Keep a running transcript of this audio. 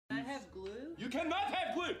cannot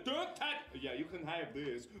have glue! Don't touch! Yeah, you can have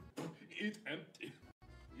this. It's empty.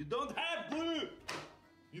 You don't have glue!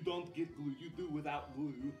 You don't get glue, you do without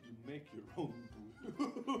glue. You make your own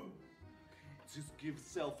glue. Just give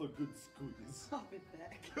self a good squeeze. Stop it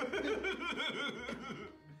back.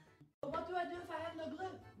 What do I do if I have no glue?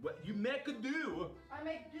 What you make a do? I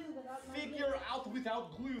make do without no Figure glue. out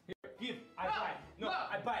without glue. Here, give. I No, buy. No, no,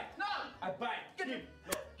 I buy. No! I buy. Get Give. it.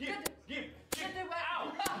 No, give. Get it. Give. Get it back.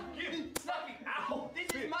 Ow. No. Give. Fucking ow. This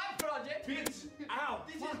is my project. Bitch. Ow.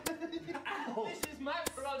 This Fuck. is Ow. This is my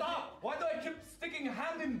project. Stop. Why do I keep sticking a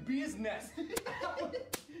hand in bee's nest?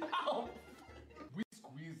 Ow. We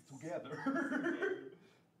squeeze together.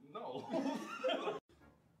 No.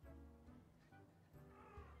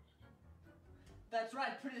 That's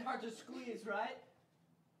right, pretty hard to squeeze, right?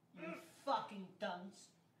 You fucking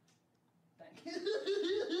dunce. Thank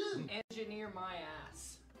you. Engineer my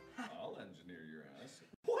ass. I'll engineer your ass.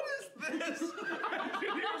 What is this?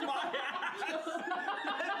 Engineer my ass?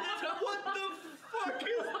 What the fuck is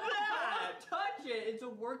that? Don't touch it, it's a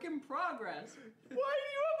work in progress. Why do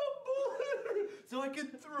you have a bullet? So I can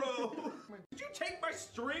throw. Did you take my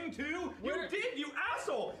string too? You did, you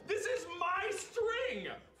asshole! This is my string!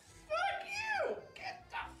 Fuck you! Get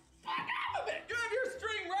the fuck out of it! You have your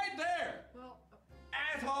string right there! Well,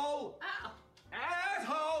 Asshole! ow.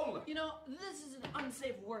 Asshole! You know, this is an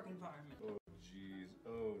unsafe work environment.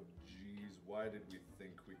 Oh jeez, why did we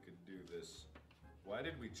think we could do this? Why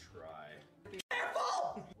did we try?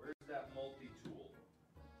 Careful! Where's that multi-tool?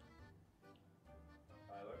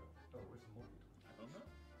 Tyler? Oh, where's the multi-tool? I don't know.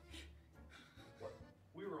 What?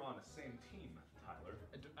 We were on the same team, Tyler.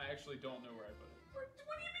 I actually don't know where I put it. What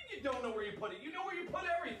do you mean you don't know where you put it? You know where you put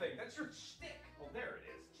everything. That's your shtick. Oh, there it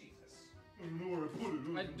is. Jesus. I don't know where I put it.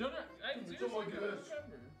 I don't know. I seriously like don't this.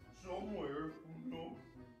 remember. Somewhere. No.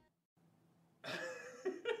 I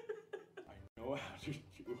know how to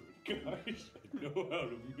do it, guys. I know how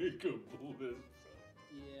to make a ballista.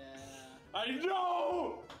 Yeah. I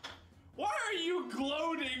know! Why are you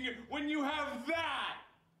gloating when you have that?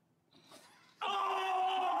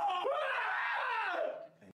 Oh!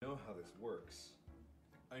 I know how this works.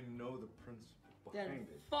 I know the principle behind Then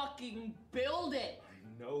it. fucking build it!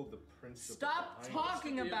 I know the principle. Stop behind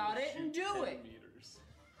talking it. about it and do 10 it! meters.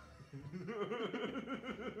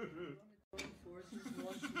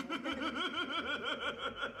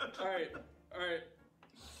 Alright.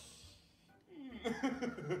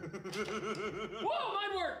 Whoa,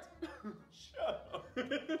 mine worked! Shut up.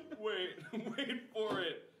 Wait for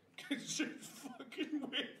it. Just fucking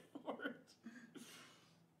wait for it.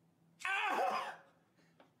 Ah!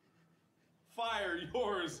 Fire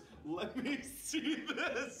yours. Let me see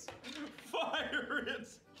this. Fire it.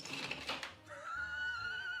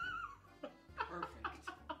 Perfect.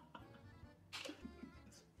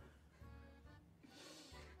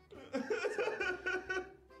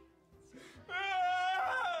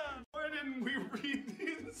 Why didn't we read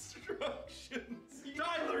the instructions?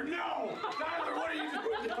 Tyler, no! Tyler, what are you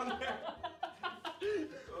doing down there?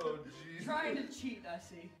 Oh, jeez. Trying to cheat, I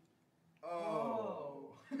see. Oh.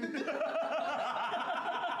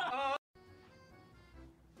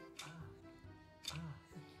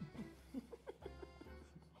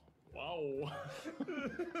 Wow.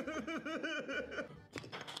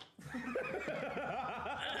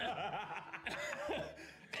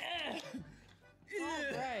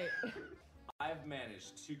 Alright. I've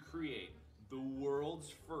managed to create the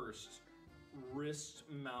world's first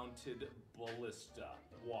wrist-mounted ballista.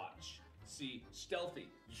 Watch. See, stealthy.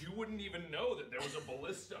 You wouldn't even know that there was a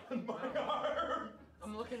ballista on my arm.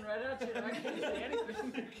 I'm looking right at you and I can't see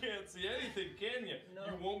anything. You can't see anything, can you? No.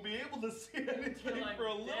 You won't be able to see anything Until I'm for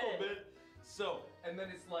a little dead. bit. So, and then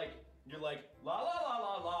it's like, you're like, la la la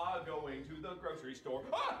la la, going to the grocery store.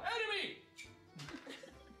 Ah, enemy!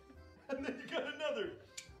 And then you got another.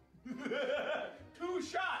 2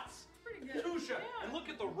 shots. Pretty good. 2 shots. Yeah. And look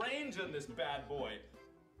at the range on this bad boy.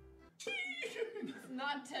 It's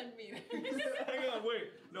not 10 meters. Hang on, wait.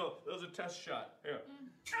 No, that was a test shot. Hang on.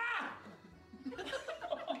 Ah!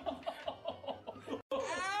 Ow!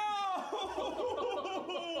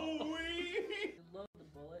 You load the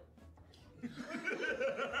bullet.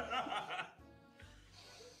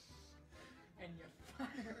 And you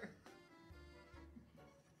fire.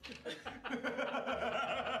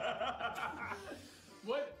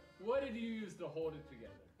 What did you use to hold it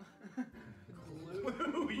together?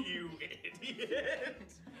 Glue, you idiot!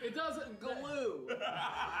 It doesn't Glue.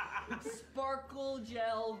 Sparkle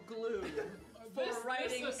gel glue. For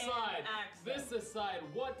writing this aside, and accent. this aside,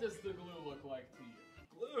 what does the glue look like to you?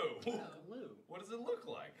 Glue? Glue. What does it look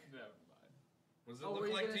like? Never mind. What does it Oh, were look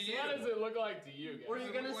you like gonna to say- you? What does it look like to you guys? Were you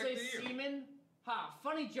it gonna look say like to you? semen? Ha,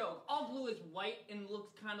 funny joke. All glue is white and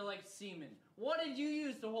looks kind of like semen. What did you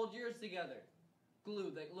use to hold yours together?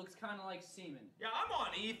 Glue that looks kind of like semen. Yeah, I'm on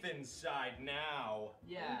Ethan's side now.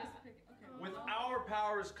 Yeah. With our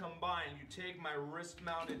powers combined, you take my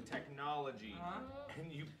wrist-mounted technology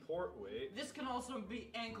and you port weight. This can also be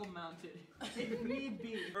ankle mounted, if need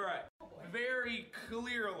be. All right. Very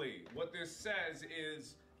clearly, what this says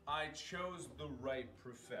is I chose the right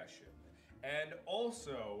profession, and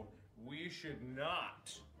also we should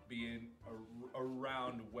not be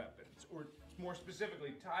around weapons, or more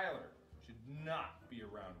specifically, Tyler should not be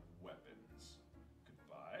around weapons.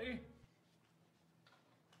 Goodbye.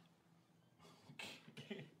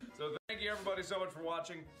 So thank you everybody so much for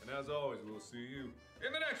watching, and as always, we'll see you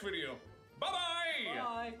in the next video.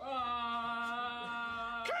 Bye-bye!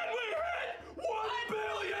 Bye. Can we hit 1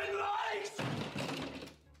 billion likes?